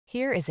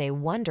Here is a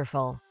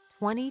wonderful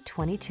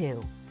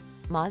 2022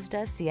 Mazda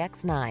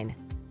CX-9.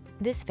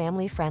 This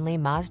family-friendly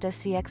Mazda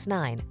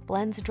CX-9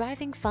 blends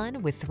driving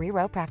fun with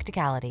three-row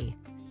practicality.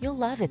 You'll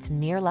love its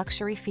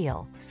near-luxury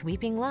feel,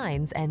 sweeping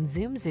lines, and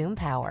zoom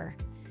power.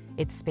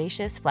 Its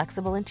spacious,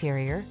 flexible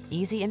interior,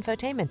 easy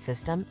infotainment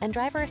system, and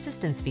driver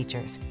assistance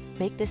features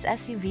make this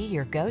SUV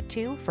your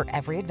go-to for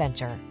every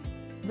adventure.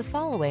 The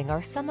following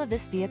are some of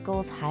this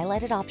vehicle's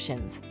highlighted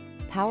options: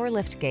 power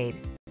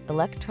liftgate,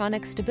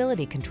 electronic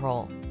stability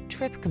control,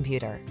 trip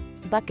computer,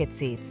 bucket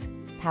seats,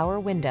 power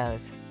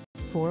windows,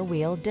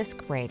 four-wheel disc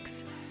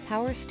brakes,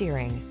 power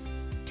steering.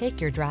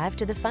 Take your drive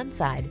to the fun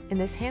side in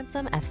this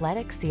handsome,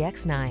 athletic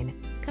CX-9.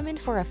 Come in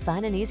for a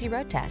fun and easy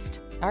road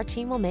test. Our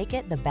team will make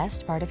it the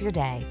best part of your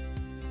day.